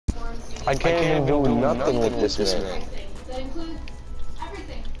I can't even do nothing with this man. That includes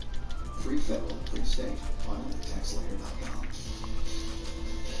everything. Free federal, free state.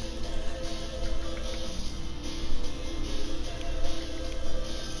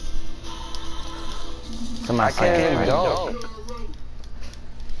 FinallyTaxLayer.com. I can't even dunk.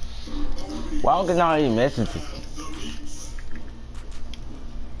 Why don't I not even messages?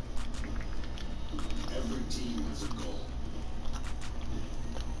 Every team has a goal.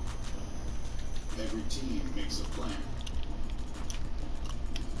 Every team makes a plan.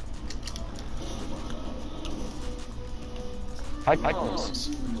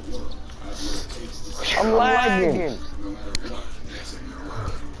 I'm lagging.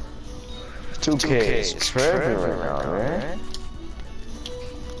 2K is tripping right now, man.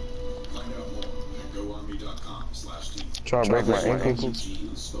 Trying to break my ankle.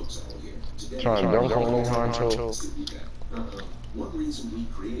 Trying to dunk on Honcho. One reason we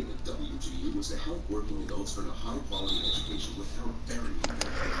created WGU was to help working adults earn a high-quality education without burying them.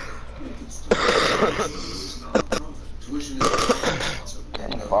 Tuition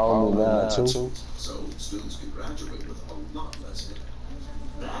is follow me now too. So students can graduate with a lot less debt.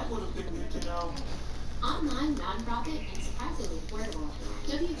 That would have been good to know. Online, non-profit, and surprisingly affordable.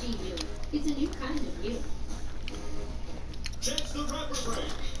 WGU. It's a new kind of you. Chance the driver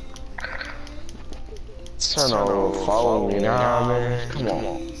break. Turn on, follow me now, man. Come on.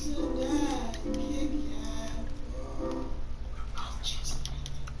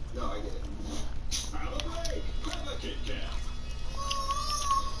 No, I get it. Out of break. Grab the Kit Kat.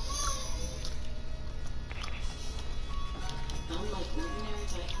 Unlike ordinary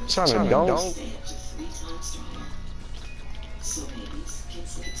diapers, Trying to dunk. stay up to 3 times drier. So babies can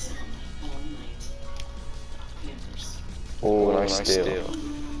sleep soundly all night. Pampers. Oh, nice steal.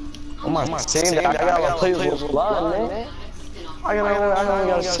 I'm not saying that. I gotta play with what's blind, man. I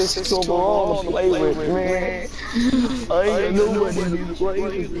got a 6 overall to play with, man. I ain't nobody need to play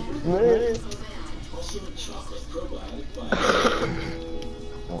with, man.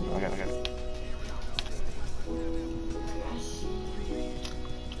 Oh, I got it.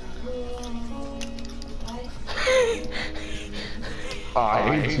 I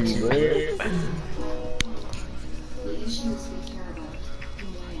hate you, man.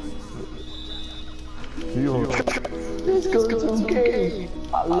 Let's go 2K.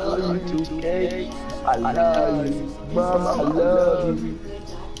 I love you, 2K. I love you. Mama, I love you.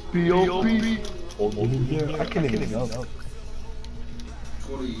 P.O.P. Oh, yeah. I can't even know.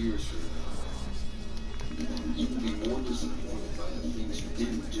 20 years from now, you will be more disappointed by the things you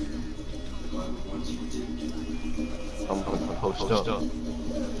didn't do than by the ones you didn't do. I'm gonna post up.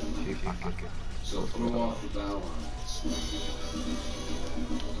 So throw off the bow lines.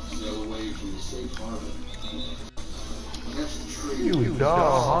 Sail away from the safe harbor. You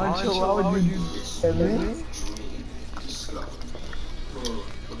dog, Honcho, why would you do that, man?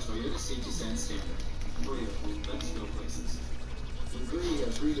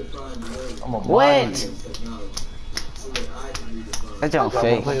 What? That's your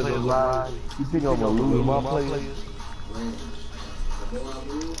fake. You think I'm gonna lose my players?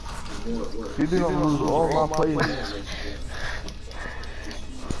 You think I'm gonna lose all my players?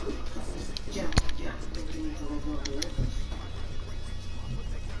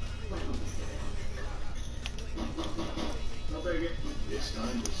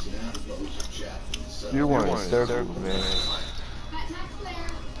 You're running circles, man.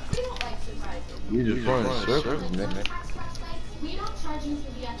 You just running circles, man.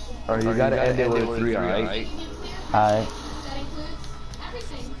 Alright, you gotta end it with a 3, alright? Alright.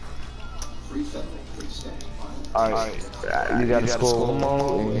 Alright, you gotta score one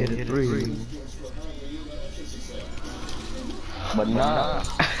more and hit a 3. But nah.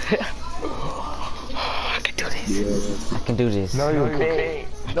 I can do this. No, you can't.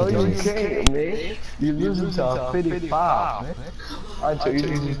 No, you can't, man. You're losing to a 55, man. Until you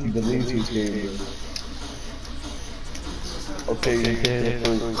need to delete these games. Okay, you hit a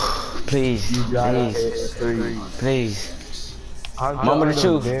 3. Please, You gotta please, hit a 3. please. Moment of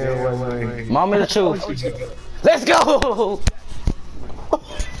truth. Moment of truth. Let's go!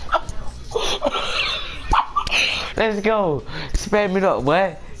 Let's go. Spam it up,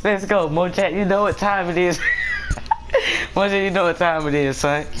 what? Let's go, Mojak. You know what time it is. Mojak, you know what time it is,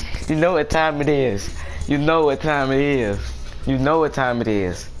 son. You know what time it is. You know what time it is. You know what time it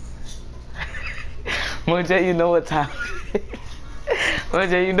is. Mojak, you know what time it is.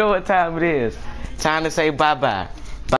 Mojak, you know what time it is. Time to say bye-bye.